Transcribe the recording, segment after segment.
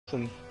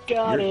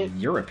Got it.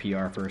 You're a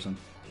PR person.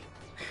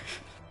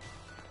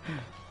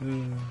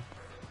 I'm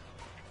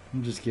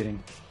just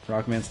kidding.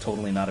 Rockman's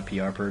totally not a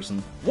PR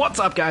person. What's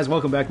up, guys?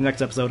 Welcome back to the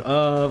next episode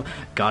of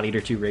God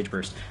Eater 2 Rage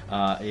Burst.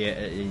 Hi.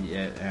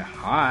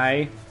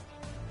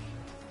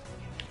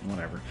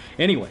 Whatever.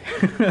 Anyway,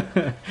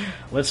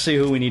 let's see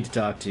who we need to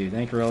talk to.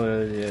 Thank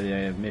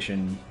you,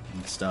 mission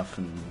and stuff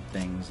and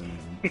things and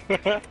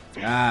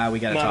we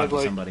gotta talk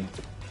to somebody.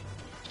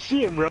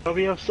 Seeing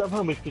Romeo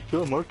somehow makes me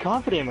feel more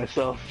confident in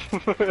myself.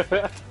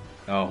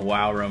 Oh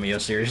wow, Romeo,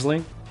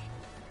 seriously?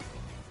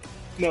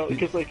 No,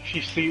 because like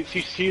she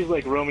sees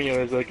like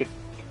Romeo as like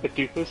a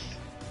doofus.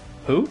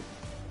 Who?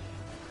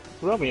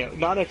 Romeo.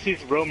 Nana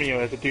sees Romeo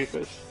as a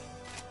doofus.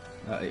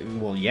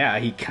 Well, yeah,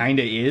 he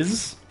kinda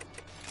is.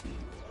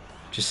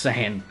 Just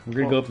saying. We're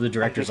gonna go up to the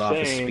director's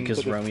office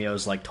because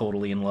Romeo's like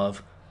totally in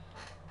love.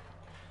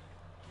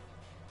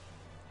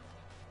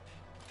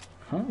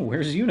 Huh?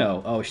 Where's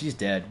Yuno? Oh, she's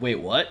dead.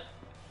 Wait, what?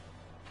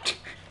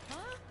 Huh?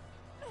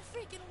 No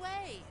freaking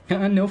way.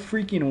 No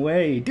freaking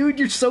way. Dude,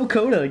 you're so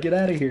Coda. Get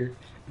out of here.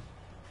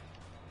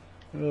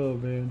 Oh,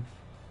 man.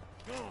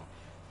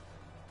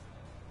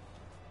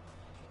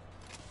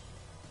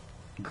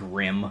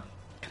 Grim. What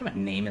kind of a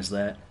name is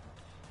that?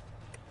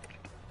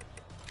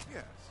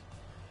 Yes.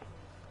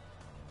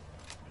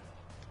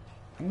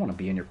 I don't want to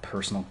be in your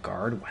personal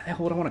guard. Why the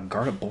hell would I want to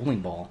guard a bowling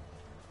ball?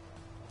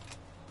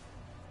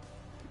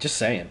 Just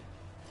saying.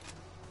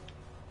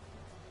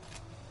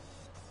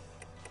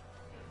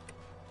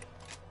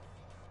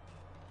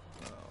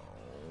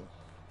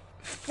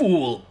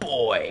 Fool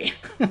boy.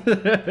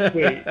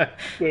 wait,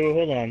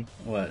 hold on.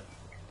 What?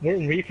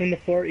 Weren't we from the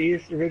Far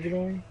East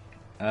originally?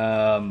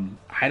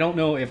 I don't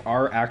know if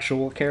our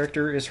actual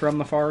character is from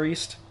the Far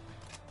East.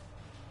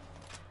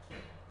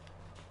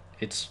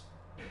 It's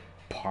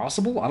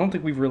possible. I don't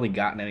think we've really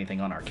gotten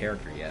anything on our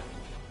character yet.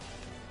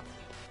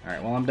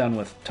 Alright, well, I'm done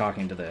with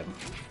talking to them.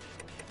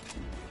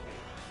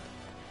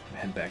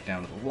 Head back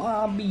down to the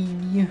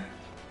lobby.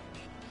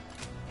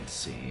 Let's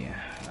see.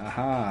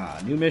 Aha,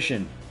 new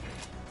mission.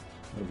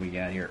 What have we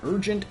got here?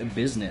 Urgent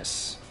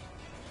business.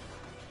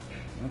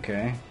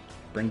 Okay.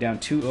 Bring down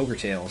 2 ogre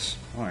tails.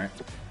 Alright.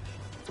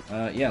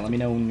 Yeah, let me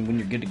know when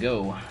you're good to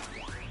go.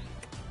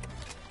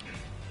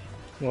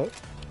 What?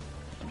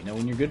 Let me know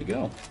when you're good to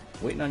go.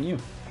 Waiting on you.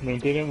 I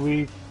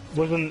mean,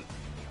 wasn't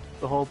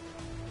the whole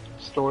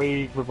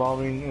story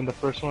revolving in the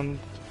first one,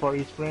 Far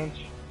East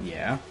branch?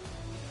 Yeah.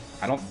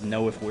 I don't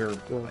know if we're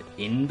like,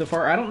 in the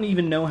far... I don't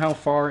even know how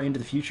far into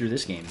the future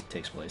this game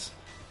takes place.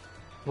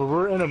 Well,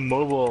 we're in a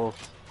mobile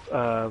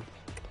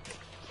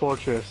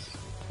fortress.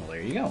 Well,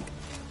 there you go.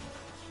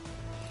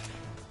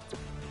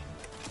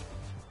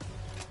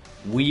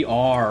 We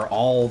are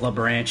all the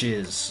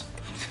branches.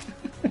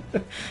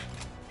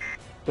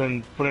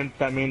 Then wouldn't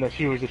that mean that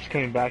she was just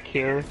coming back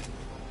here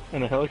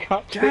in a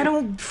helicopter? I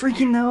don't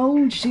freaking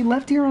know. She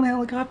left here on a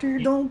helicopter.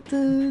 Don't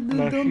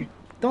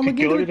look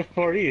into to it. the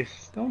Far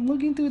East. Don't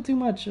look into it too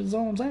much. Is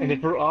all I'm saying. And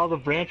if we're all the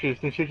branches,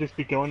 then she'll just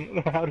be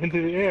going out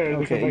into the air.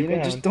 Okay, you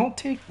know, just don't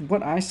take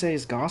what I say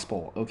as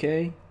gospel.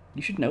 Okay,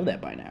 you should know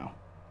that by now.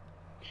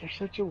 You're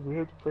such a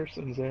weird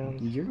person, Zan.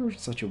 You're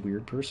such a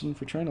weird person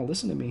for trying to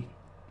listen to me.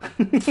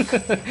 Blood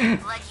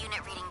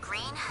unit reading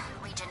green.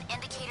 Region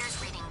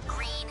indicators reading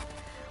green.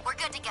 We're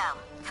good to go.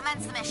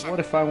 Commence the mission. What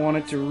if I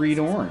wanted to read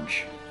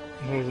orange?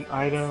 There's an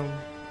item.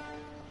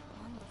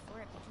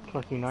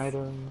 Collecting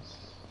items.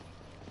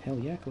 Hell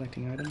yeah,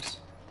 collecting items.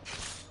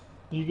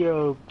 You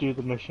go do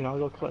the mission, I'll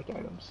go collect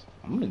items.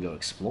 I'm gonna go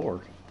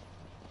explore.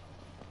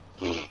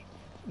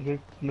 You're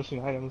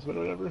missing items, but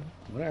whatever.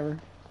 Whatever.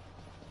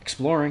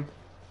 Exploring.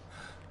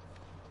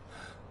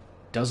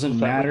 Doesn't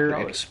matter,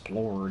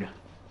 explored.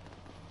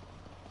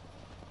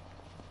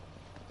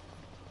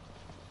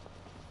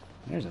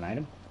 There's an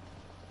item.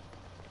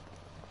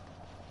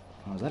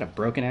 Oh, is that a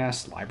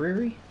broken-ass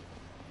library?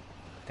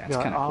 That's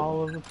kind of cool.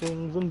 All of the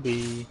things in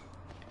B.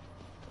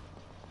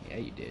 Yeah,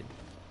 you did.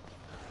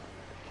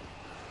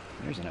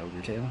 There's an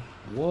ogre tail.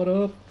 What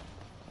up?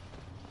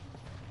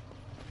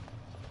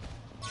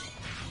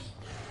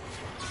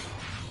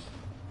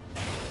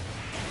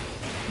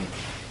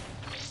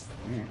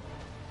 Here.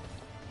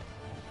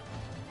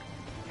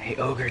 Hey,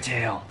 ogre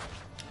tail.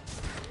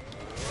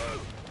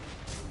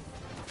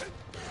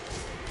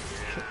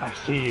 I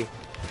see you.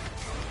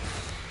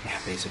 Yeah,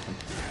 basically.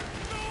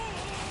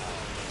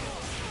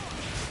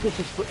 This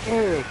is for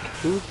Eric.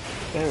 Who's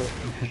Eric?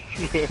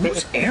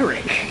 Who's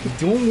Eric?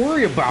 Don't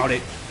worry about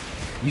it.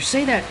 You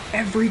say that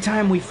every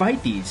time we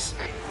fight these.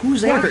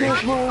 Who's Eric?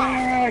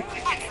 Eric?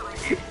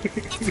 Excellent.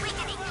 It's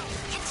weakening.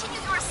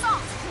 Continue your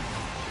assault.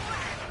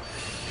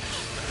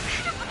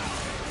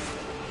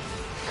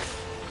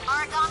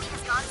 Origami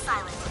has gone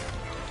silent.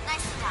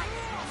 Nicely done.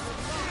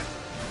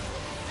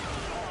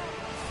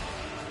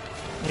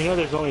 You know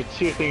there's only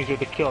 2 things you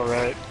have to kill,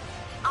 right?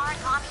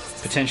 Origami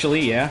is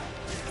Potentially, yeah.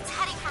 It's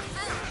heading for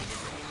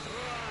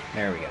food.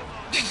 There we go.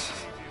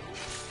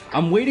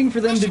 I'm waiting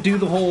for them to do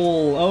the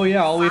whole, oh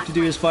yeah, all we have to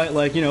do is fight,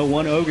 like, you know,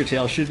 one ogre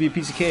tail, should be a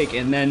piece of cake,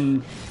 and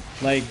then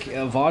Like,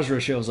 Vajra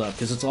shows up,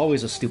 because it's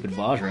always a stupid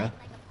Vajra.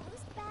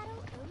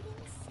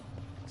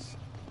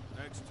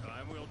 Next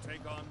time we'll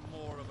take on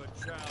more of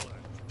a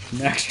challenge.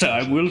 Next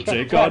time we'll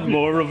take on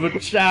more of a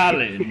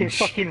challenge.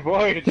 Fucking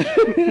voice.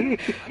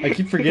 I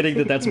keep forgetting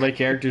that that's my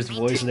character's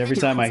voice, and every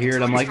time I hear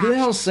it, I'm like, who the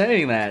hell's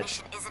saying that?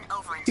 Mission isn't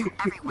over until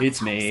everyone It's is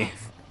home me.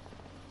 safe.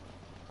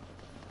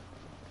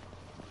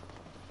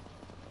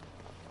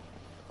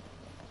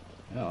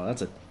 Oh,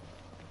 that's a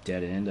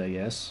dead end, I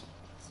guess.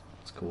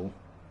 That's cool.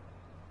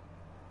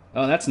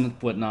 Oh, that's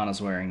what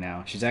Nana's wearing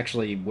now. She's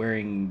actually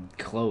wearing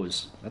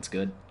clothes. That's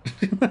good.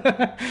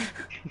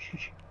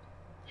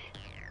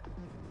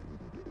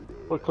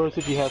 What clothes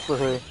did you have for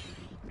her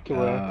to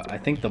wear? I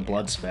think the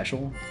blood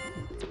special.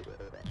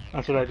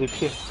 That's what I did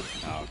too.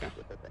 Oh, okay.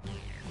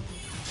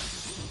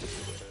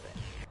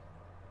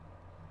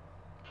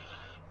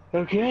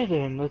 Okay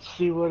then, let's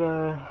see what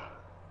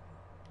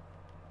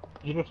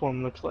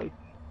uniform looks like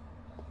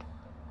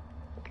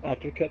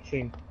after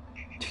cutscene.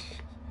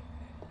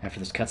 After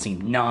this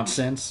cutscene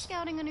nonsense.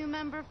 Scouting a new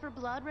member for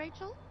Blood,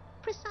 Rachel?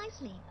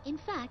 Precisely. In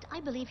fact, I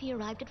believe he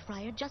arrived at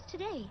Friar just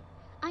today.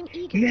 I'm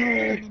eager to see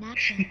him in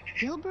action.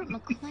 Gilbert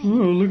McLean.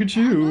 Oh, look at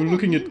you, I know that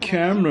looking name, at but I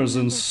can't cameras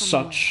and remember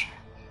from where. such.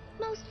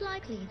 Most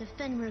likely the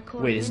Fenrir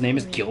Corps. Wait, his name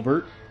is Infantry.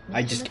 Gilbert?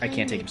 I Mr.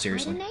 can't take him made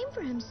seriously. quite a name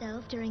for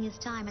himself during his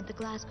time at the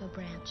Glasgow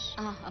branch.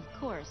 Of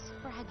course.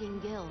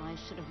 Fragging Gil, I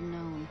should have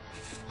known.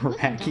 He was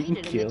Fragging indicted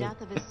in Gil. the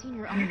death of his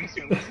senior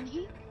officer, wasn't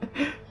he?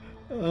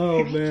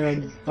 Oh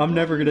man, I'm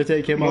never gonna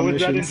take him What on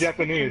was that in missions.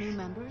 Japanese? New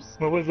members?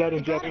 What was that in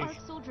The God Japanese?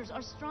 Arc soldiers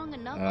are strong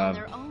enough on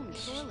their own,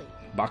 surely.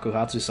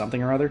 Bakuhatsu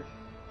something or other?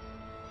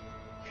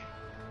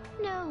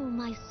 No,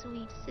 my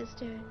sweet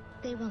sister.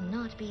 They will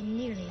not be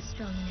nearly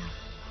strong enough.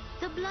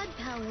 The blood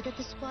power that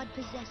the squad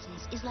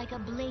possesses is like a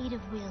blade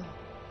of will,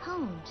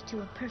 honed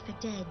to a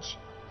perfect edge.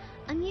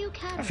 A new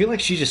catalyst. I feel like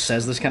she just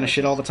says this kind of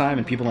shit all the time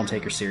and people don't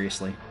take her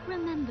seriously.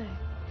 Remember,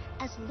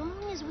 as long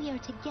as we are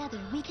together,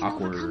 we can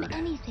Awkward. overcome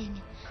anything.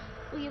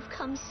 We have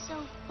come so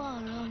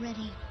far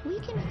already. We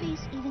can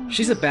face even.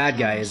 She's a this bad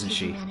guy, challenge isn't to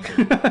she?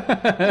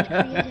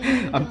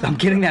 humanity. I'm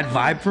getting that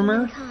vibe from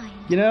her,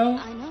 you know?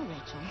 I know,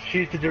 Rachel.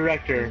 She's the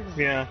director.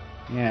 Yeah.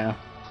 Yeah.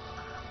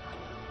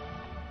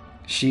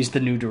 She's the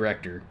new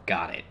director.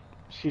 Got it.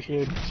 She's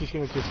gonna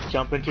just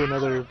jump into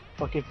another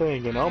fucking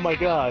thing and oh my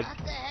god. What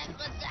the heck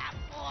was that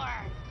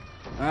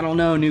for? I don't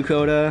know, New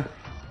Coda.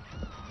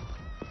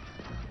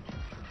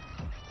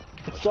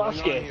 It's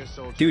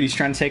Sasuke. Dude, he's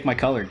trying to take my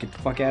color. Get the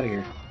fuck out of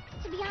here.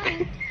 To be honest,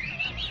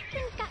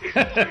 things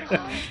got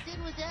All I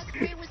did was ask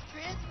where he was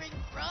transferring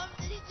from,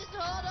 and he just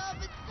hauled off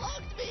and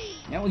slugged me!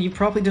 Yeah, well, you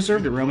probably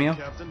deserved it, Romeo.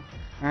 Captain,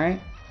 Alright?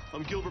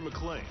 I'm Gilbert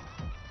McLean.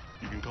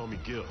 You can call me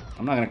Gil.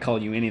 I'm not gonna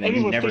call you anything. You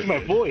Anyone never. take my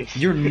voice.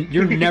 You're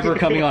never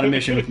coming on a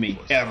mission with me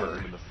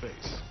ever. In the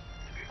face.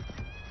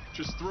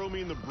 Just throw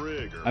me in the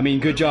brig. Or I mean,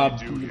 good whatever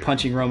job you do here.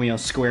 punching Romeo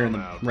square in the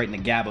I'm out. right in the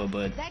gabbo,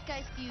 but That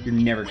guy's fuse you're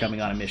is never way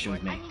coming on a too mission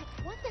with short. me. I mean,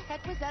 what the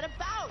heck was that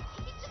about?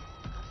 He just...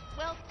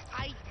 Well,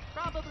 I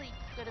probably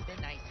could have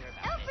been nicer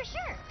about Oh, it. for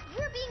sure.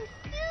 You're being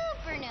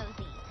super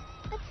nosy.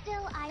 But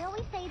still, I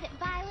always say that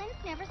violence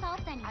never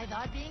solves anything. I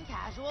thought being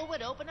casual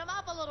would open him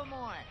up a little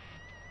more.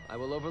 I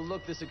will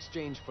overlook this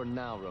exchange for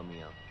now,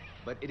 Romeo.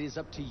 But it is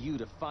up to you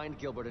to find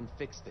Gilbert and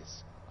fix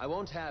this. I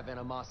won't have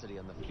animosity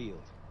on the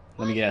field.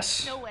 let me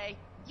guess. No way.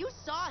 You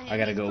saw him. I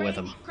gotta He's go with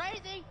crazy, him.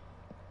 Crazy.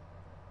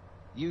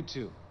 You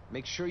two,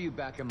 make sure you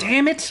back him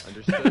Damn up. it!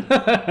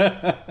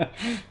 Understood?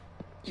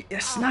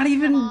 It's not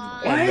even.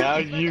 And now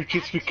What? you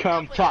just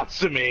become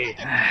Tatsumi.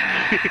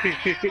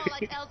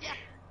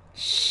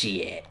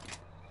 Shit.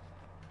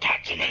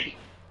 Tatsumi.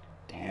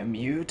 Damn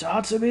you,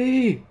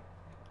 Tatsumi!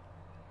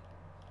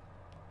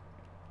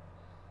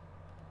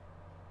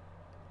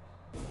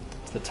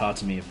 It's the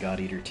Tatsumi of God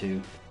Eater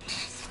 2.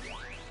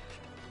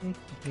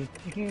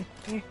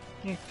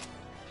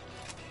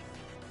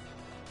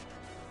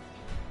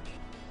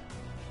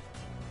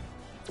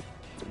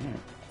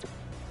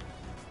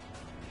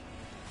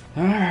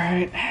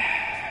 Alright.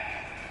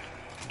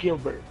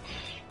 Gilbert.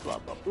 Blah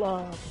blah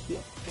blah blah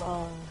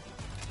blah.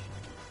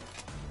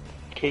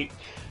 Kate.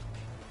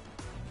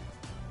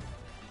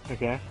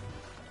 Okay.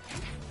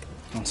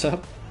 What's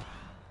up?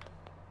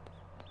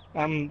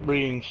 I'm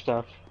reading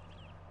stuff.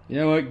 You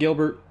know what,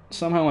 Gilbert?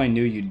 Somehow I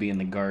knew you'd be in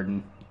the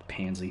garden,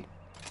 pansy.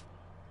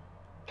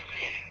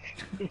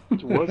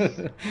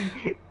 What?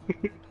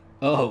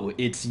 Oh,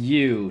 it's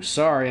you.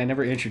 Sorry, I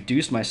never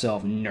introduced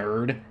myself,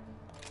 nerd.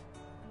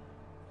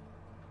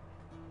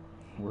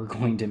 We're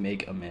going to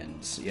make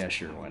amends. Yeah,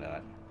 sure, why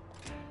not?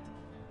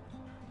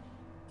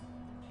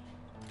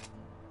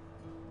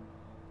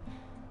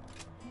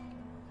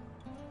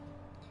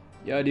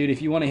 Yo, dude,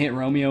 if you want to hit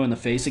Romeo in the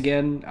face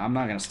again, I'm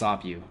not going to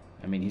stop you.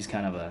 I mean, he's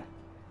kind of a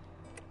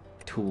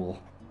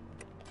tool.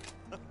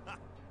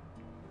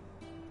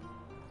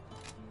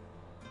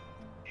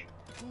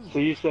 So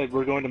you said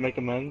we're going to make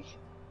amends?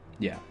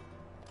 Yeah.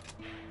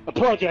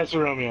 Apologize to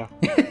Romeo.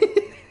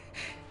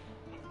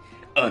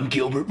 I'm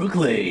Gilbert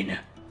McLean.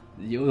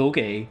 You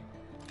okay?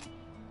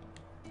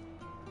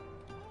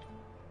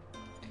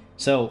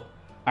 So,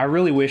 I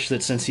really wish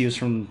that since he was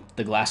from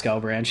the Glasgow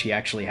branch, he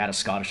actually had a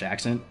Scottish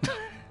accent.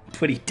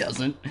 But he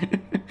doesn't.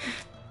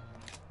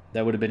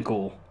 That would have been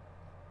cool.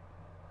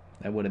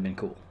 That would have been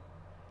cool.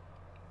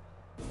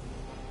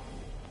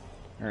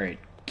 Alright,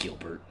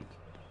 Gilbert.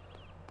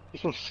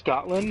 He's from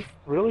Scotland?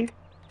 Really?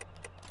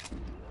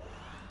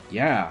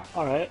 Yeah.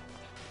 Alright.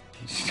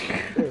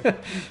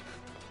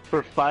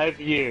 For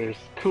 5 years.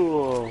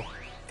 Cool.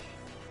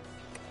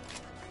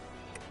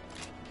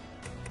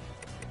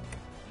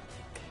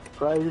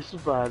 Glad you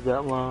survived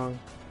that long.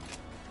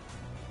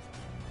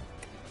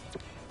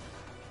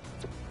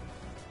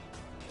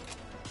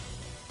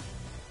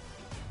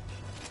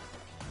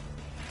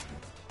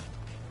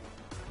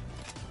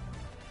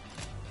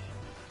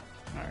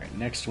 Alright,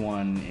 next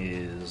one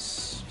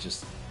is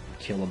just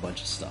kill a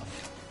bunch of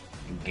stuff.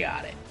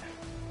 Got it.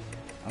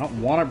 I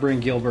don't want to bring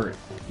Gilbert.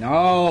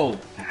 No!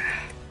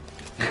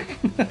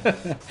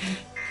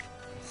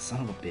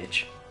 Son of a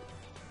bitch.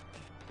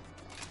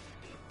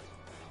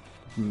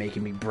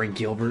 Making me bring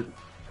Gilbert.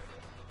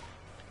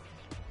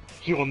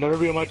 You will never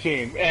be on my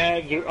team.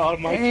 And you're on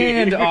my team.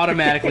 And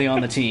automatically on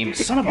the team.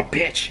 Son of a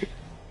bitch!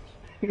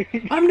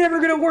 I'm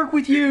never gonna work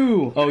with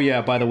you! Oh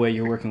yeah, by the way,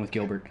 you're working with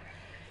Gilbert.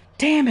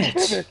 Damn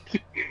it!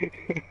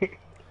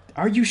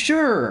 Are you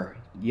sure?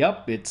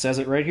 Yep, it says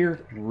it right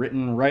here.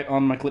 Written right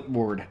on my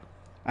clipboard.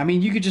 I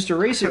mean, you could just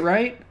erase it,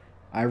 right?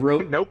 I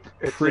wrote nope,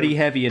 pretty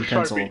heavy in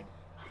pencil.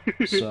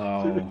 Sharpie.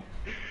 So...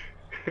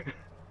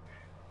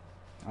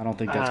 I don't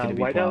think that's going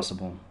to be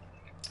possible.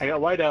 I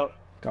got whiteout.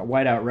 Got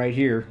whiteout right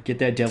here. Get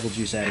that devil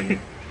juice out of here.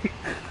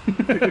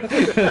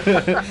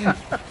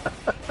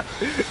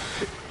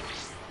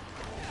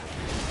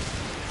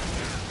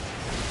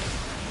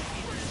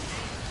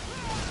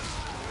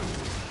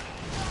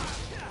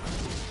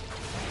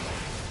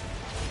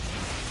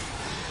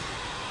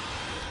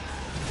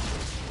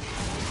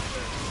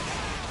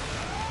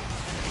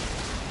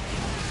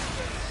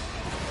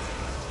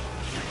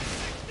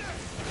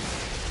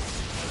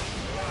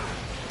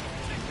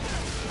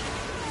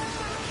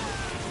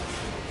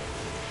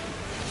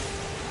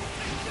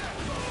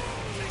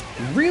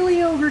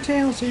 Really, Ogre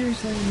Tail?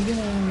 Seriously? You're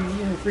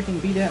gonna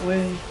freaking be that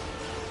way?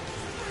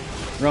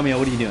 Romeo,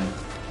 what are you doing?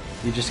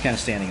 You're just kind of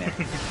standing there.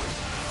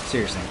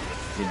 Seriously.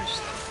 You're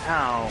just...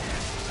 Ow.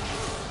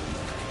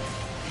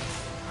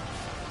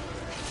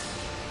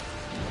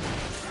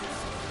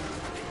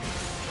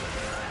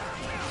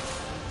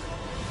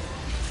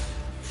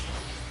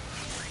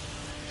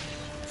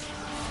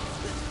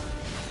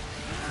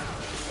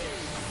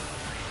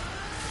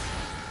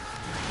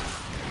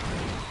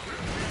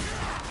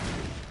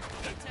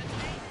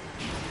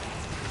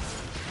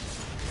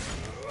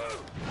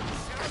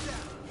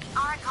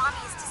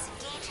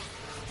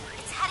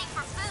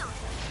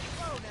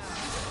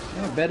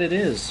 I bet it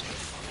is.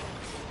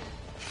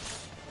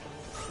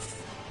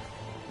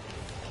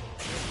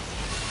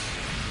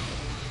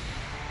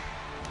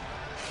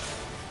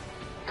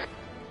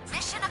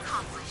 Mission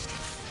accomplished,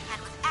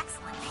 and with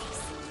excellent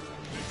pace.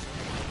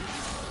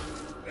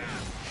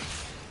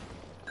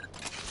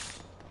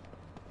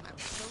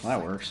 Well,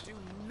 that works. Do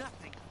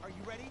nothing. Are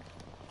you ready?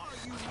 Are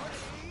you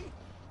ready?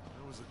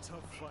 That was a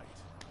tough fight.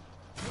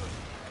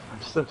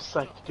 I'm so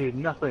psyched to do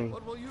nothing.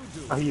 What will you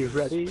do? Are you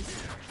ready?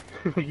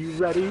 Are you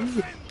ready?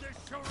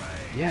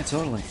 Yeah,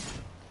 totally.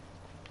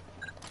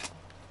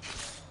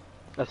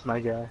 That's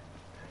my guy.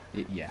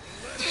 Yeah.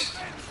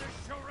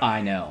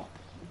 I know.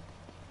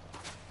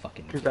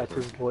 Fucking Because Gilbert.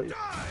 that's his voice.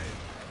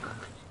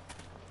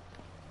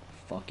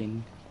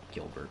 Fucking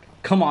Gilbert.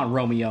 Come on,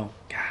 Romeo.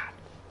 God.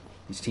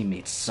 These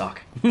teammates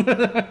suck. You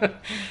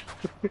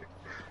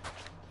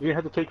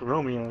have to take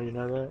Romeo, you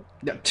know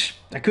that?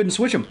 I couldn't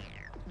switch him.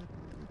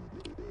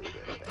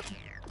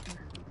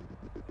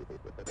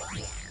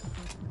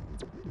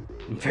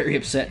 I'm very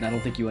upset, and I don't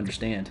think you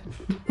understand.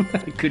 I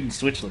couldn't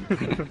switch them.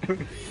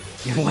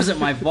 It wasn't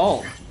my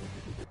fault.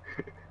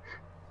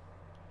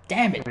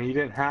 Damn it. You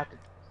didn't have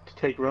to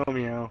take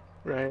Romeo,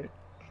 right?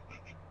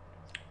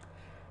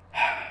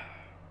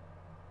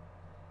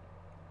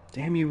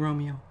 Damn you,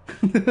 Romeo.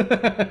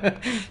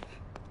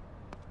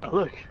 Oh,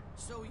 look.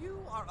 So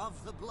you are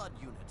of the blood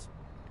unit.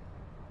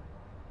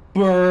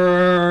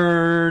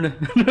 Burn!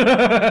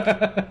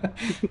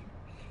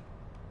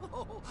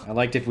 I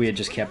liked if we had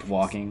just kept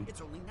walking. It's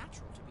only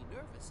natural to be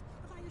nervous,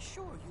 but I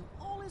assure you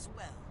all is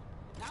well.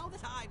 Now that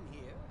I'm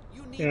here,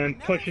 you need And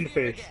never punch in the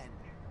fear face. again.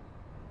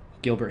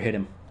 Gilbert hit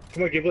him.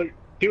 Come on, Gilbert.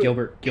 Do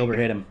it. Gilbert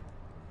hit him.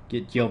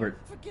 Get Gilbert.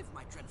 Forgive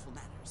my dreadful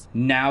manners.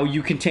 Now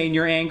you contain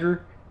your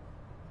anger?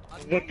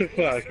 What the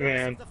fuck,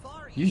 man?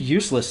 You're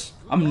useless.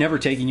 I'm never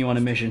taking you on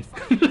a mission.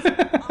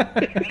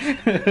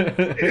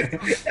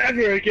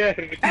 Ever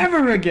again.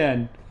 Ever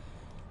again.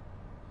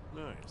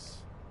 Nice.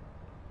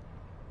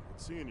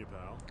 Good seeing you,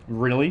 pal.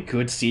 Really?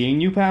 Good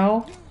seeing you,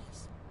 pal? Yes,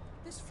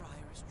 this friar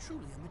is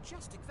truly a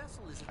majestic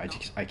vessel, is it I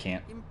not?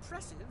 can't.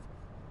 Impressive,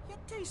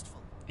 yet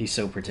tasteful. He's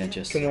so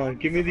pretentious. Come on,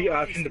 give me the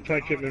option to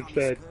punch him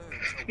instead.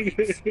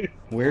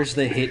 Where's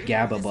the hit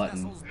GABA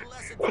button?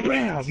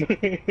 Bam!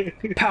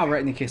 Pow,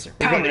 right in the kisser.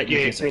 Pow, right in the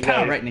kisser.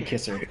 Pow, right in the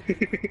kisser.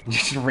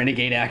 Just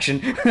renegade action.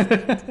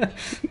 Come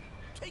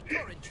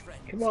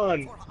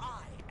on.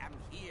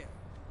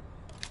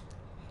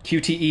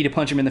 QTE to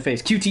punch him in the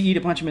face. QTE to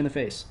punch him in the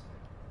face.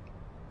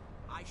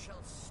 I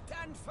shall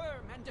stand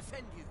firm and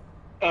defend you.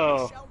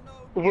 Oh,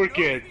 we're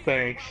good,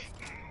 thanks.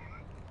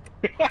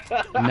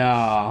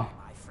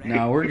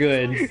 No, we're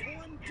good.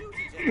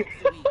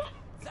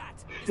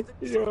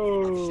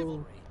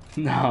 Yo.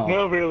 No.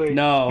 No, really.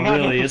 No, Not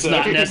really, it's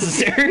not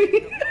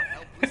necessary.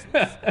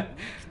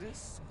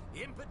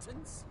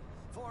 Impotence,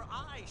 for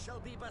I shall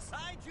be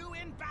beside you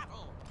in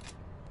battle.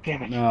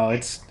 Damn it. No,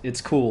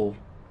 it's cool.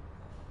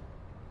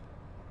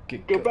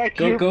 Go back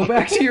to go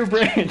back to your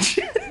branch.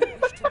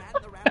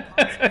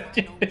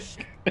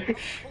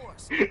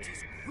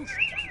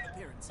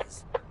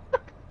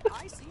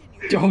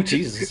 Oh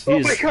Jesus! Oh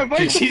my God,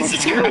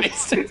 Jesus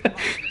Christ!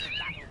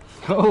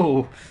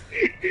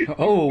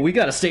 Oh, we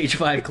got a stage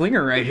 5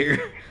 clinger right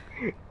here.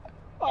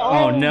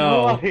 Oh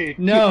no! Right.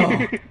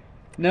 No!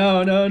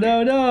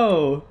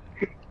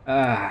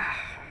 Ah,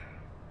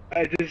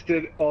 I just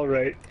did all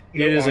right.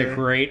 No it is honor. a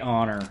great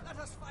honor.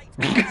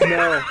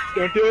 No,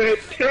 don't do it!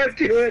 Don't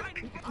do it!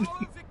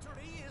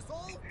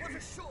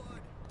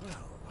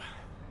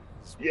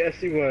 Yes,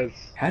 he was.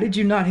 How did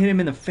you not hit him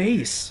in the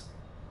face?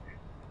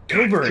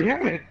 Gilbert,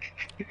 Damn it!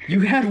 you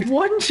had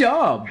one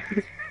job.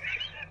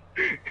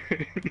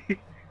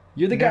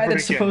 You're the guy Never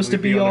that's again supposed to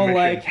will we be be on a all mission.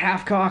 like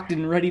half-cocked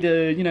and ready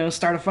to,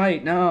 start a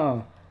fight.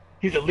 No.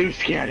 He's a loose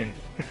cannon.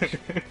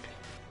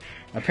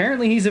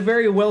 Apparently he's a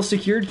very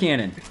well-secured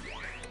cannon.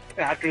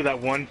 After that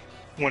one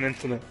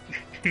incident.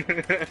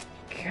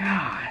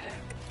 God.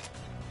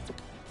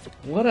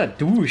 What a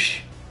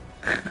douche.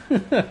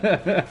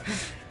 Alright,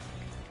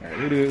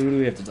 who do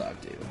we have to talk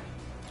to?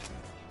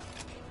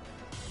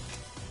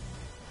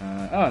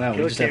 Oh no, we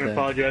Killer just have came and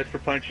to... apologized for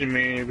punching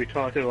me. We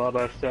talked a lot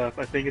about stuff.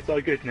 I think it's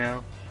all good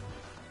now.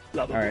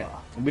 Blah blah Alright,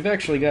 blah. we've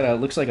actually got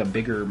looks like a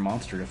bigger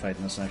monster to fight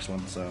in this next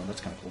one, so that's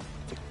kind of cool.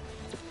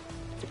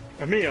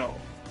 Emil,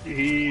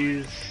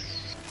 he's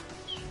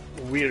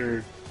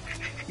weird.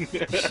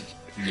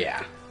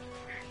 Yeah.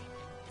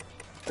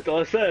 That's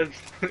all it says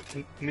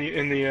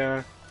in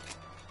the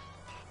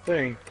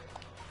thing.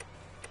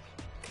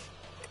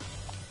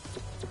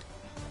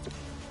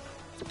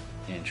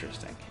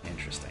 Interesting.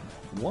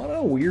 What a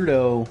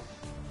weirdo.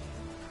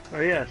 Oh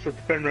yeah, so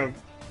the Fenrir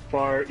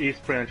Far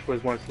East branch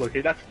was once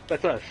located.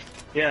 That's us.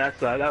 Yeah,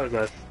 that was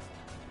us.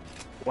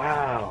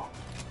 Wow.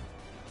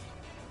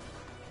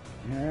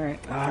 Alright.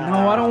 Oh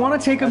no, I don't want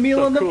to take a That's meal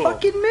so on the cool.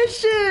 fucking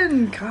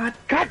mission! God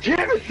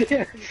damn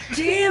it!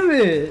 damn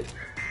it!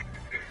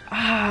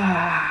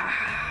 Ah.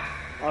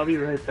 I'll be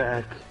right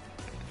back.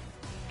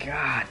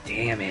 God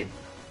damn it.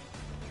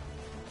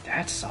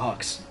 That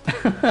sucks.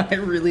 I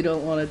really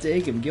don't want to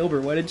take him.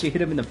 Gilbert, why didn't you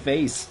hit him in the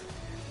face?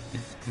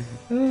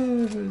 I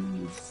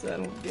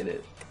don't get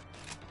it.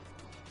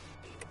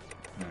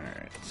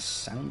 Alright,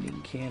 sounding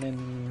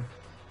cannon.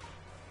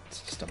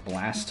 It's just a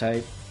blast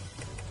type.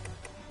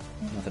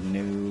 Nothing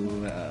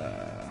new.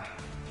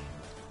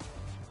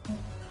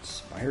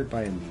 Inspired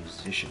by a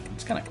musician.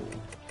 It's kind of cool.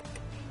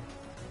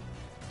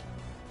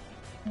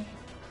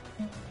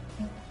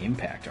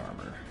 Impact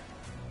armor.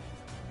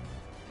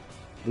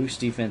 Loose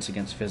defense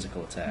against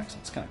physical attacks.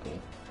 That's kind of cool.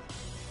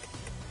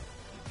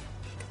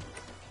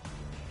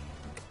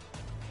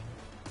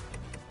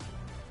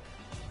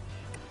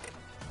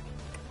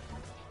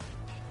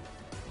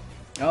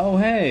 Oh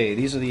hey,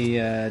 these are the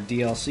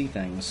DLC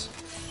things.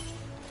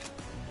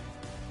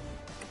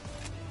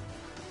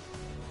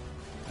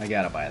 I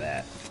gotta buy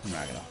that. I'm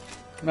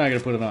not gonna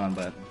put it on,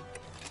 but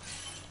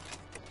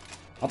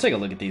I'll take a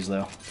look at these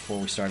though before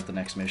we start the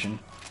next mission.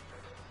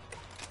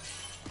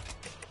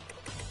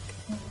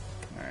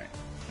 Alright.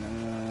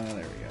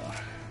 There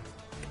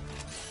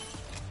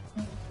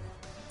we go.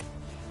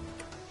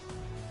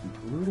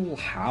 Brutal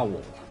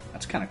Howl.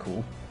 That's kind of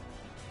cool.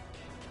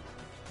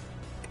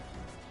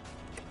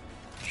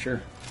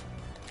 Sure.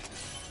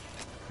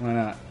 Why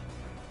not?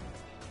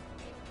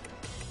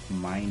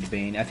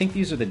 Mindbane. I think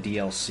these are the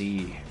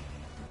DLC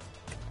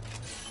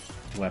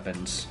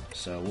weapons,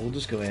 so we'll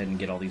just go ahead and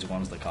get all these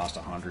ones that cost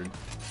 100.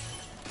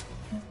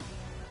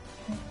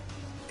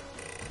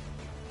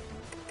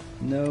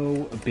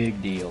 No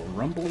big deal.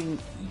 Rumbling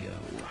Ego.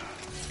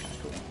 That's kind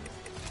of cool.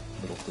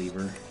 Little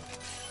cleaver.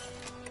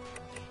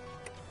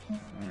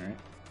 Alright.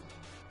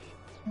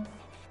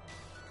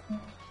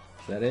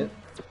 Is that it?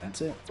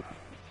 That's it.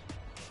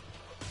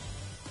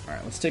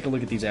 Alright, let's take a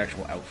look at these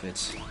actual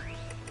outfits.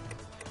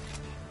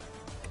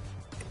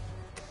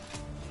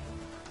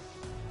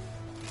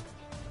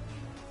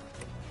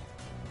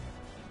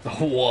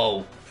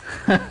 Whoa!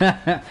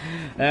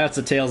 That's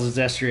a Tales of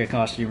Zestria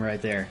costume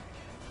right there.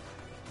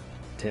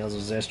 Tales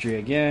of Zestria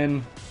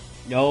again.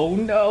 Oh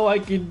no, I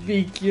can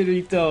be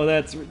Kirito.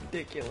 That's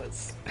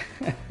ridiculous.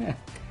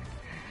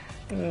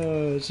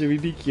 Should we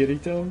be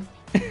Kirito?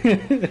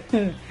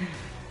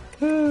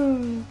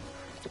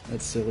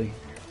 That's silly.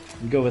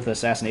 We go with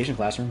Assassination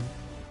Classroom.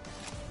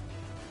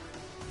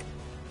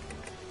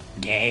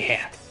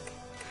 Yeah!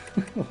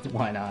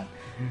 Why not?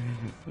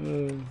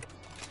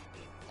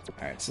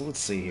 Alright, so let's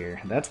see here.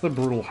 That's the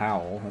Brutal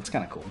Howl. That's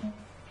kind of cool.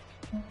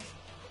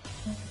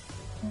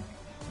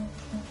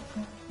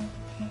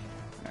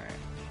 Alright.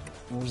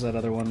 What was that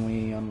other one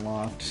we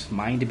unlocked?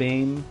 Mind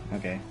Bane?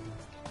 Okay.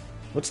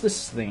 What's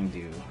this thing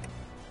do?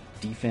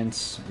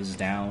 Defense is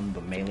down,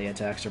 but melee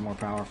attacks are more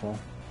powerful.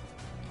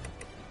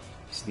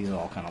 So these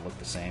all kind of look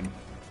the same.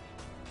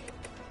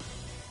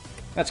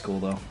 That's cool,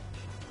 though.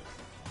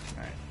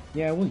 Alright.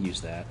 Yeah, we'll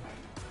use that.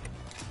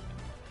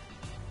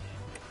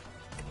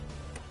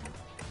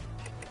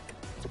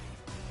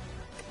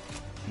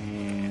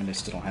 And I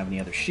still don't have any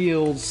other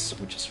shields,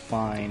 which is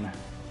fine.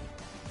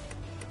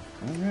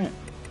 Alright.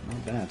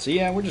 Not bad. So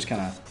yeah, we're just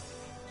kind of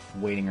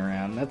waiting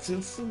around.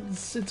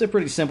 It's a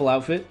pretty simple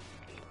outfit.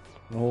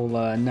 The whole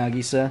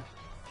Nagisa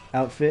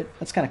outfit.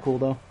 That's kind of cool,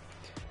 though.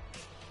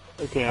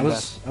 Okay, I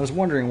was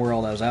wondering where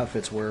all those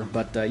outfits were,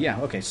 but yeah,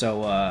 okay,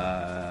 so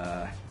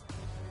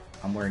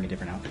I'm wearing a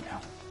different outfit now.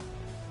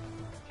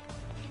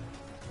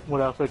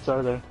 What outfits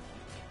are there?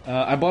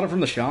 I bought it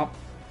from the shop.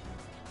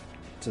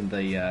 It's in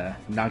the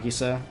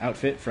Nagisa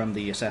outfit from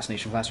the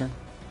Assassination Classroom.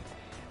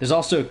 There's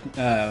also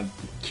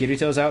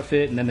Kirito's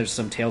outfit, and then there's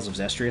some Tales of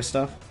Zestria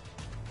stuff.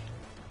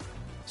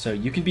 So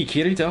you can be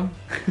Kirito.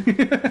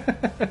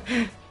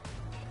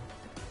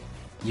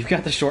 You've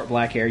got the short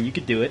black hair, you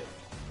could do it.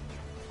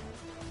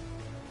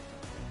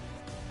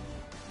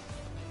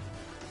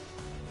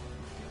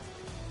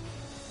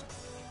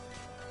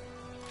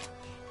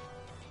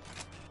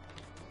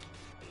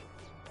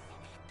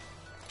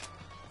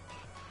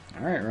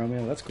 Alright,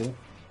 Romeo, that's cool.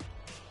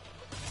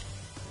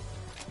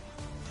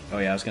 Oh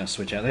yeah, I was gonna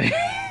switch out there.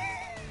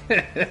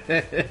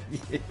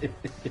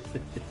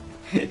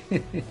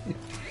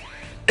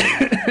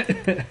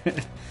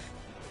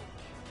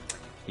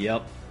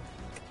 Yep.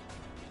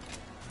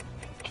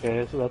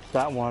 Okay, so that's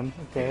that one.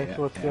 Okay, Yeah,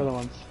 so what's the other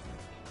ones?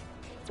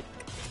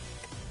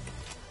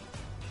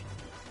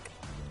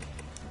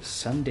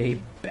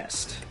 Sunday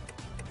Best.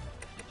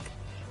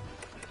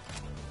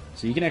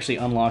 So you can actually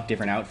unlock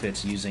different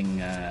outfits using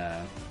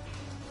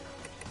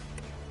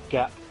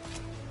Gap.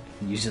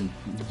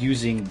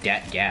 using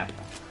that gap.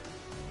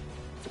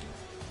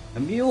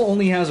 Emil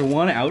only has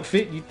one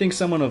outfit. You'd think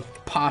someone of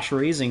posh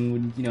raising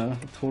would, you know,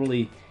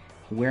 totally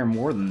wear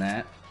more than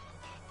that.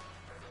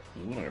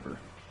 Whatever.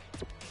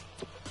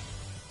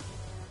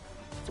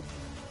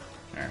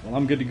 Alright, well,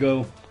 I'm good to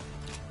go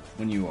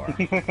when you are.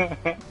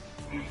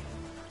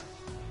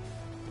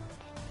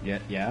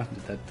 Yeah,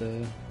 did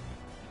that,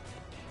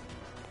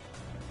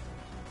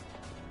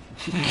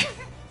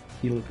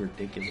 You look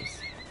ridiculous.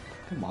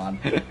 Come on.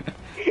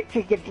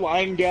 Just a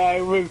blind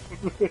guy with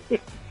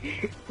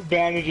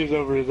bandages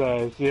over his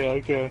eyes. Yeah,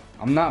 okay.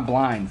 I'm not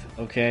blind,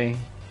 okay?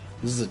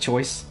 This is a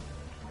choice.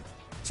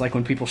 It's like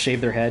when people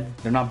shave their head.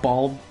 They're not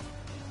bald.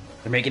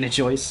 They're making a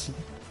choice.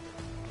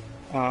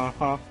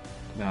 Uh-huh.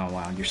 Oh,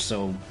 wow. You're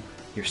so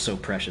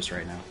precious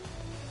right now.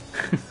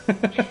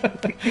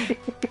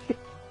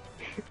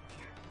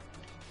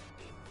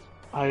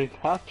 I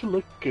have to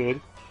look good.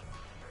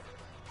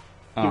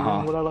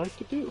 Doing what I like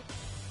to do.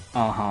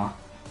 Uh-huh.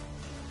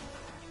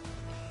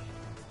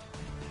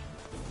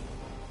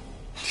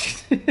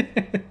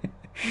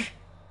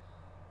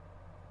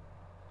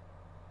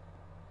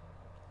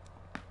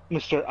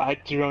 Mr. I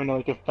joined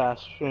like a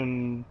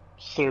fashion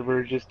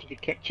server just to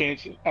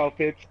change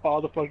outfits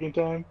all the fucking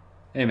time.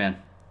 Hey, man.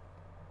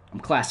 I'm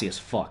classy as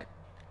fuck.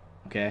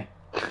 Okay?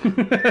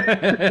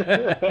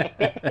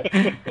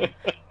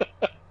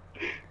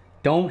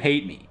 Don't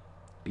hate me,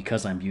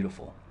 because I'm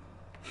beautiful.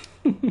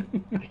 I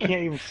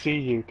can't even see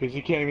you, because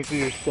you can't even see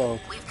yourself.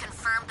 We've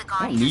confirmed the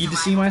I don't need to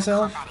see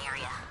myself.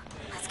 area.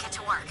 Let's get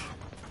to work.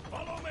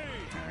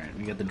 Alright,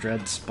 we got the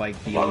dread spike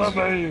Follow deals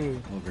me!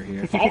 over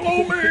here.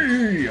 Follow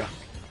me! Is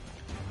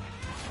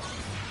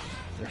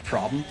there a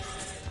problem?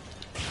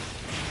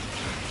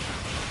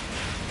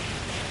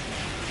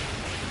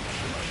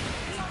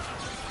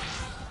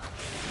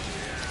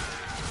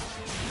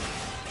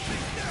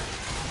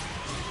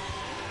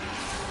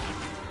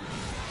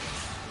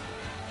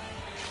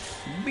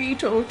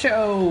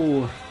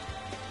 Beetle-toe!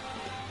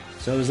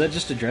 So is that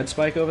just a dread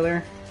spike over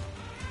there?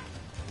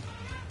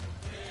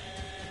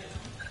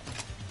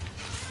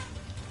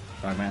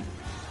 Dogman.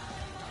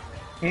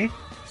 Hmm?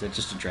 Is that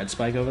just a dread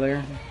spike over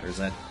there? Or is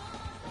that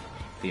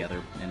the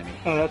other enemy?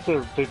 Oh, that's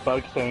a big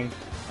bug thing.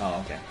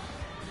 Oh, okay.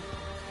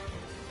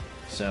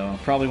 So,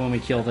 probably when we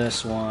kill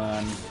this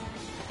one,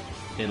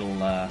 it'll,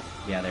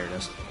 yeah, there it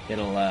is.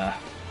 It'll,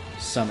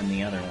 summon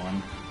the other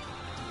one.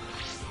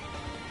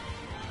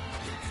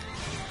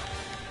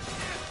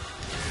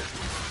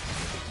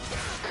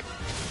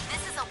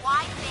 This is a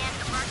wide-band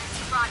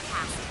emergency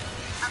broadcast.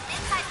 A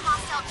mid-sized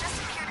hostile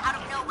just appeared out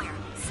of nowhere.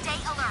 Stay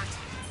alert.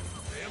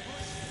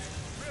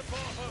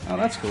 Oh,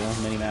 that's cool.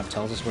 Minimap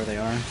tells us where they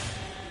are.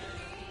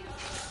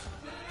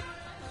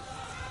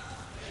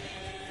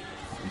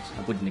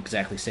 I wouldn't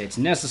exactly say it's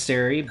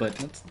necessary,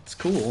 but it's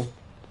cool.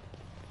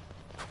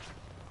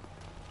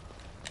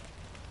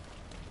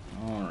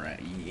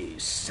 Alright, you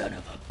son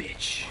of a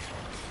bitch.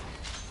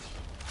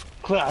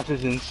 Class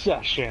is in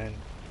session.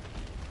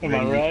 Am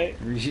I Ready-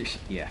 right?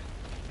 Yeah.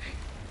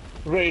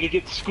 Ready to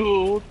get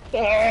schooled?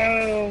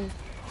 Ah! Look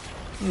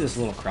at this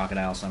little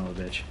crocodile son of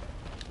a bitch.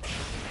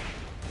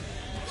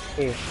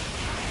 Here.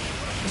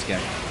 This guy.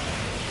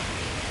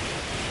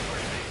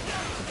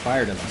 The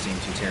fire doesn't seem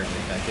too terribly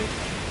effective.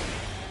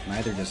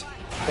 Neither does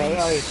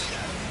ice.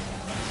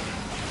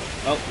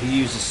 Oh, he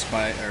uses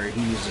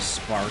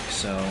spark,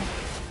 so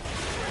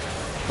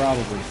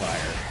probably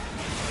fire.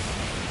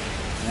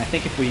 And I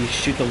think if we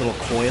shoot the little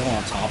coil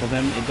on top of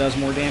him, it does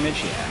more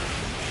damage. Yeah.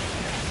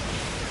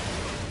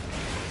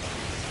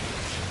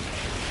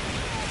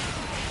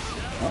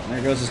 Oh,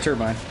 there goes his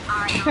turbine.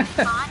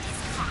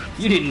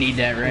 You didn't need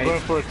that, right?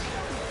 I'm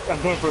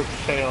going for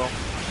its tail.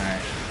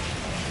 Alright.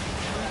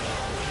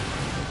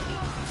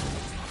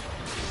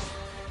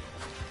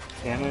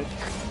 Damn it.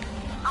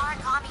 Our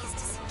commie is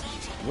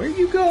disengaging. Where are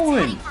you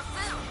going? For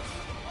food.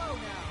 Whoa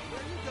now,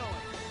 where are you going?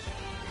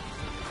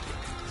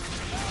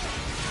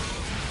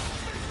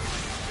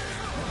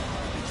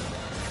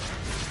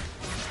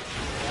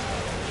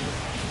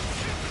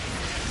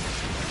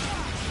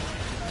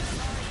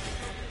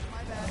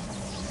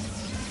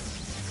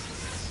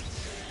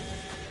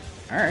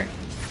 Alright.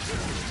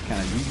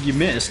 Kind of, you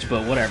missed,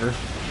 but whatever.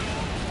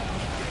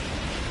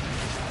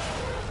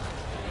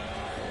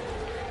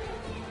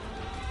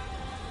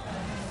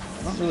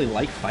 I don't really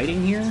like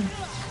fighting here.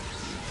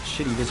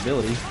 Shitty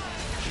visibility.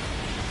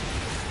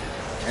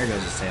 There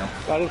goes his tail.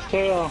 Got his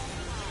tail.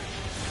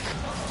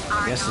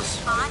 I guess his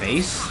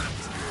face?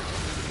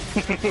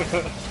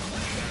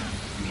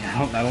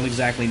 I don't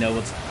exactly know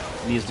what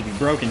needs to be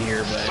broken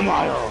here, but...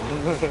 Smile!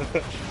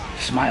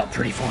 Smile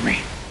pretty for me.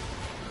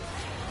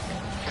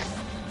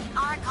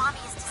 Our commie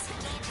is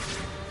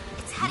disengaging.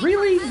 It's heading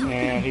Really? for food.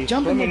 And he's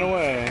Jumping swimming in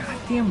away.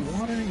 goddamn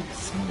water?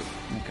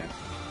 Okay.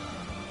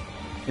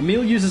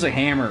 Emil uses a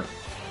hammer.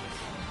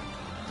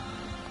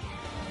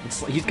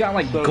 It's like, he's got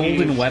like So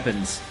golden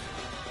weapons.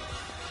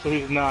 So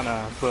he's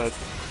Nana, but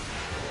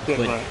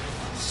different. But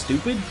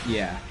stupid?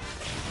 Yeah.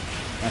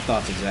 My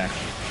thoughts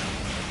exactly.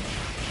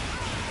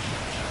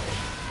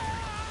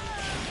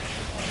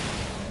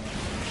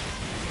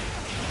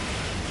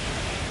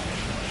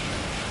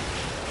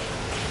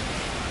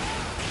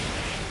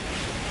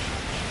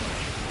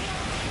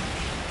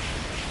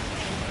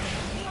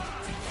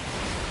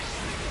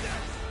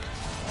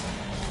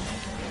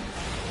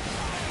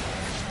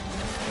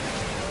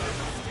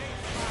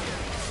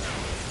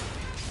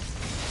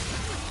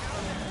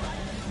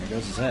 There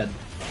goes his head.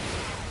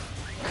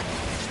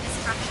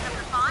 Destruction of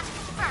the bond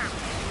confirmed.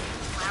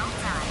 Well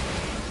done.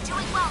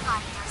 Doing well,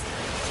 Gladiators.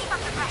 Keep up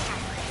the pressure.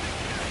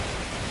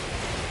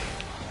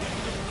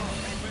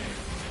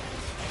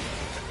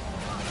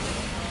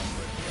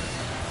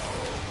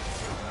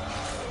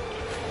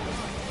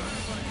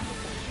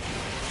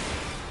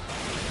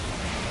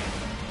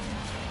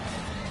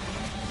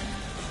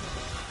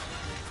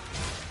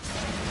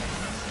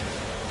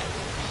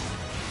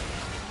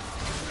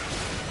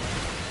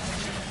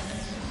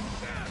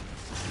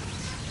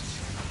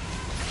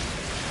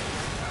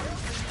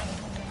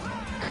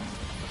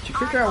 Did you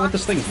figure out what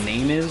this thing's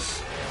name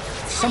is?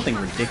 It's something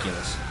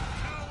ridiculous.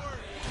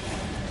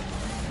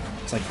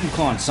 It's like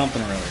Ukon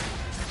something or other.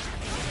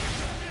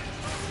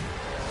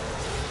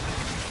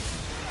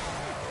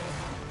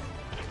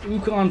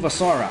 Ukon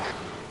Vasara.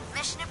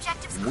 Mission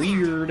objectives clear.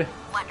 Weird.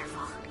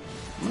 Wonderful.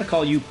 I'm gonna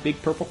call you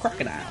Big Purple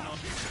Crocodile.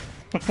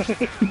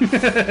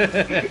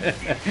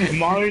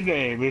 My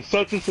name is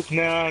such and such.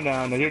 No,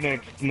 your name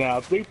is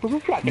now Big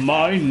Purple Crocodile.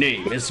 My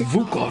name is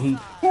Ukon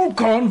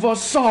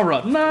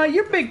Vasara. Nah,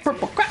 you're Big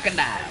Purple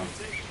Crocodile.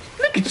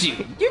 Look at you.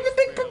 You're the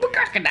Big Purple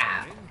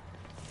Crocodile.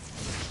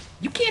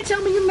 You can't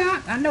tell me you're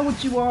not. I know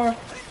what you are.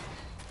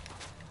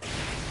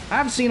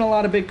 I've seen a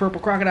lot of Big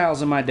Purple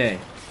Crocodiles in my day.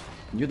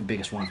 You're the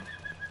biggest one.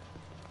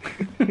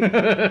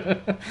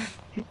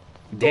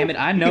 Damn it,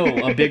 I know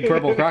a Big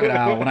Purple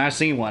Crocodile when I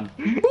see one.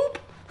 Boop!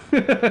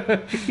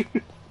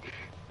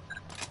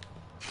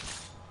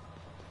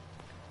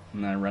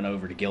 And I run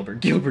over to Gilbert.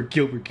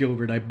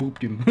 Gilbert, I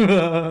booped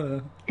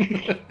him.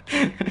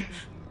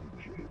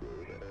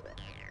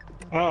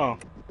 Oh,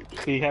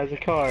 he has a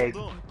card.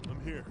 Hold on,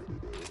 I'm here.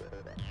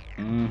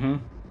 Mm-hmm.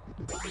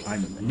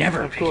 I'm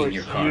never Of picking course,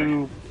 your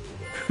card.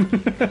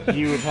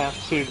 you would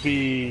have to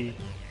be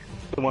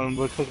the one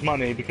with his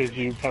money because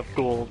you have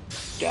gold.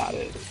 Got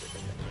it.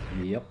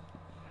 Yep.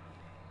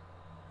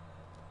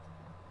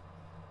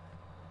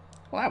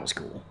 Well, that was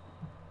cool.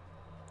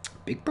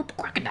 Big Purple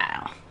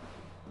Crocodile.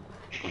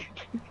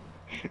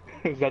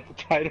 Is that the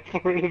title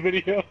for the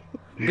video?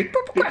 Big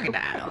Purple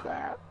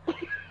Crocodile.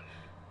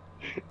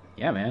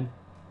 Yeah, man.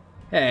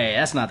 Hey,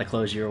 that's not the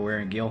clothes you were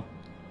wearing, Gil.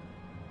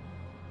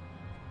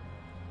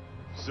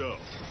 So,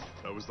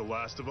 that was the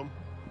last of them?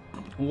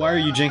 Why are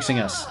you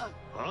jinxing us?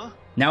 Huh?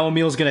 Now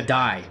Emil's gonna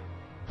die.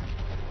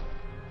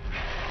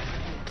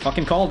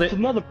 Fucking called it. It's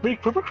another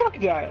big purple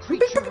crocodile.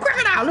 Big purple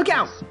crocodile, look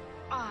out!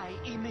 I,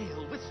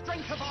 Emil, with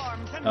strength of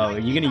arms and Oh, are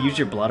you gonna use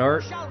your blood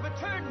art? shall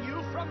return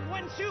you from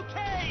whence you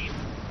came.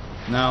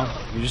 No,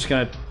 you're just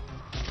gonna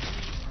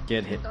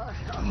get hit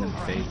in the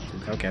face.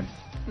 Okay.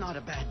 Not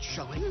a bad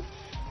showing.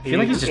 I feel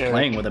like he's just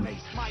playing with him.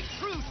 My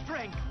true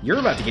strength. You're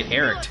about to get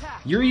Ericked.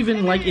 You're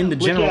even like in the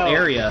general out.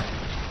 area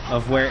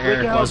of where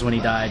Eric out. was when he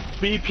died.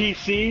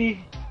 BPC,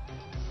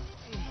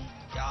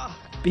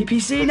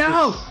 BPC,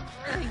 no!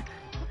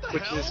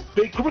 which is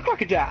big purple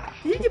crocodile.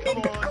 Take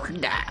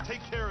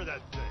care of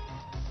that thing.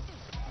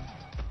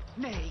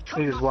 Nay,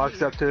 He just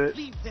walks up to it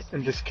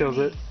and just kills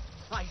it.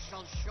 I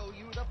shall show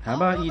you the How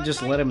about power you of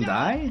just a let him night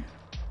die?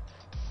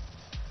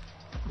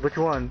 Which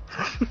one?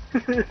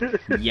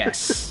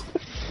 Yes.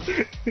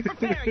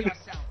 Prepare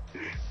yourself.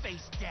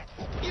 Face death.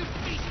 You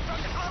beast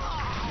from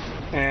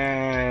hell. We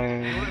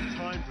And don't have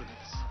time for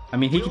this. I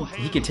mean,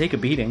 he could take a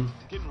beating.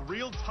 Getting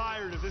real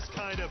tired of this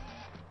kind of...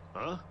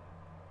 Huh?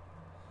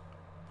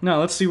 No,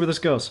 let's see where this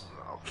goes.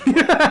 No,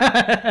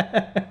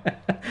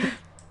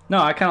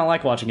 I kind of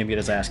like watching him get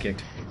his ass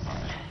kicked.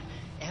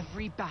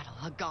 Every battle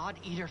a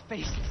God-Eater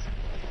faces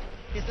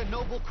is a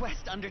noble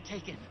quest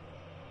undertaken.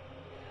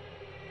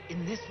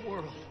 In this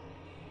world,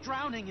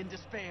 drowning in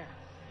despair,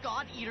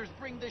 God-Eaters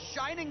bring the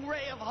shining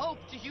ray of hope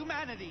to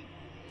humanity.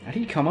 How do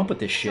you come up with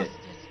this shit?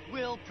 Justice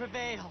will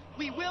prevail.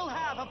 We will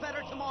have a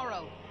better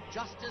tomorrow.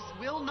 Justice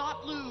will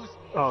not lose.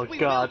 oh We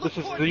god, will this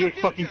look is toward your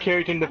the fucking future.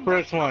 character in the And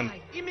first I, one.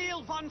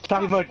 Emil von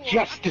Talking about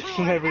Strasbourg, justice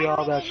a and true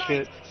all that honorable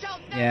shit. knight, shall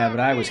Yeah, never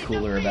but I was be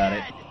cooler about it.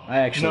 defeated. I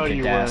actually No, kicked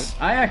you ass.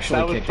 weren't. I actually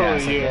That was kicked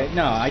totally ass. you. Okay?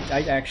 No,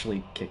 I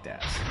actually kicked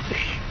ass.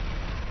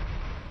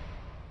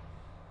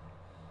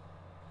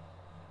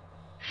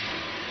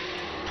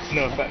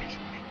 No effect.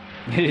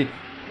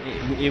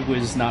 It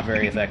was not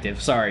very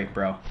effective. Sorry,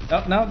 bro.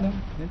 Oh, no.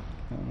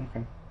 Oh,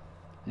 okay.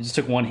 You just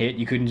took one hit.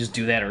 You couldn't just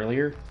do that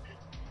earlier?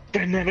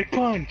 Dynamic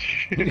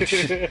punch.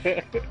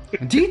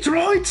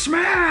 Detroit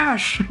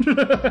Smash!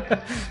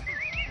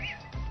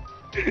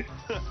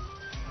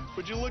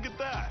 Would you look at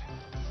that?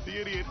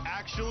 The idiot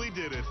actually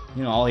did it.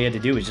 You know, all he had to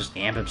do was just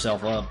amp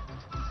himself up.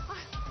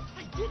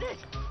 I did it.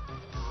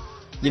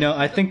 You know,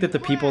 I think that the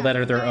people that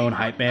are their own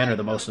hype man are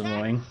the most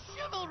annoying.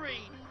 Chivalry.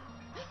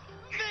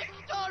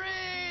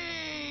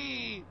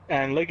 Victory.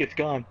 And look, it's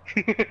gone.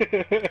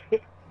 There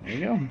you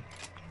go.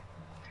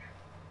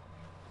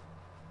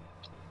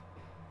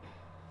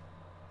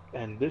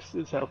 And this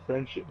is how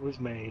friendship was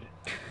made.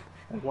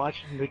 And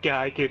watching the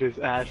guy get his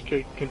ass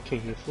kicked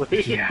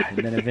continuously. Yeah, and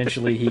then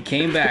eventually he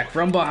came back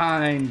from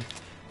behind.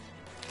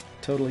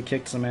 Totally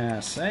kicked some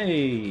ass.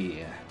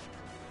 Hey!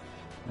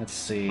 Let's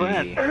see.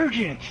 Brad,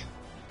 urgent!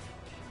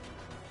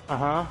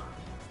 Uh-huh.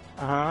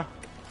 Uh-huh.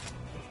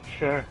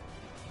 Sure.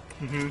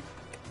 Mm-hmm.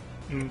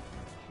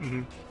 Mm-hmm.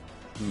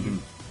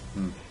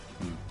 Mm-hmm.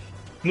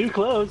 New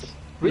clothes.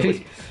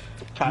 Really?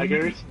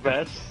 Tigers,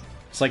 vests.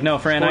 It's like, no,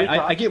 Fran,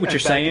 I get what you're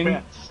and baggy saying.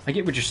 pants. I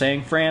get what you're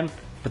saying, Fran,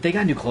 but they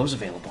got new clothes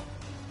available.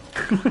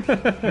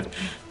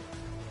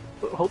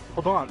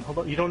 Hold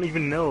on. You don't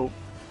even know.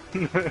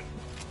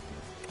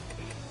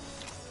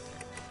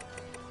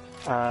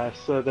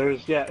 So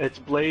there's, it's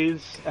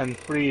Blaze and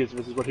Freeze,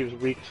 which is what he was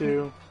weak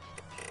to.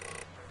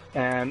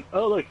 And,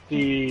 oh look,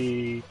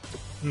 the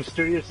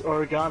mysterious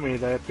origami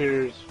that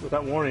appears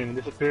without warning and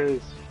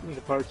disappears in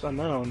the parts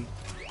unknown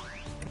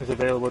is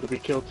available to be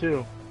killed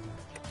too.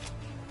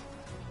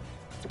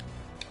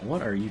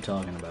 What are you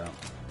talking about?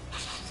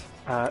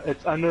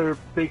 It's under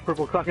Big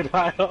Purple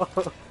Crocodile.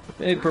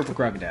 Big Purple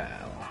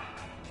Crocodile.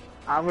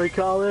 I'm gonna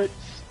call it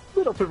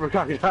Little Purple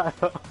Crocodile.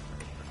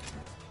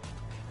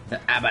 The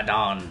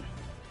Abaddon.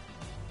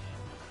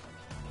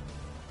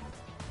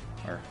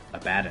 Or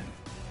Abaddon.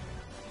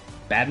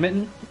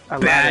 Badminton?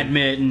 Aladdin.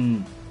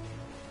 Badminton!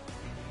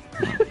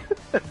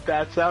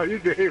 That's how your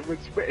name was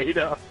made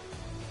up.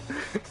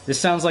 This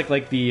sounds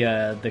like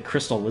the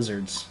crystal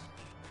lizards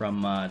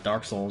from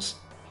Dark Souls.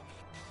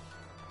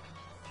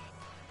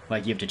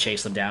 Like you have to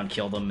chase them down,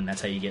 kill them, and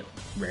that's how you get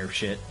rare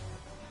shit.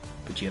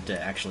 But you have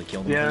to actually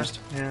kill them first.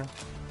 Yeah.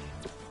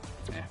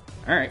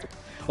 Alright.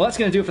 Well, that's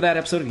going to do it for that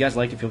episode. If you guys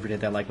liked it, feel free to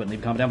hit that like button, leave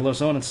a comment down below,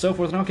 so on and so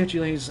forth, and I'll catch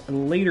you guys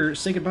later.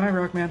 Say goodbye,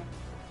 Rockman.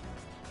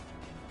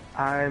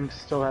 I'm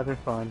still having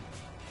fun.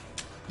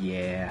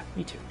 Yeah,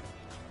 me too.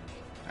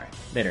 Alright,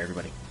 later,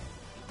 everybody.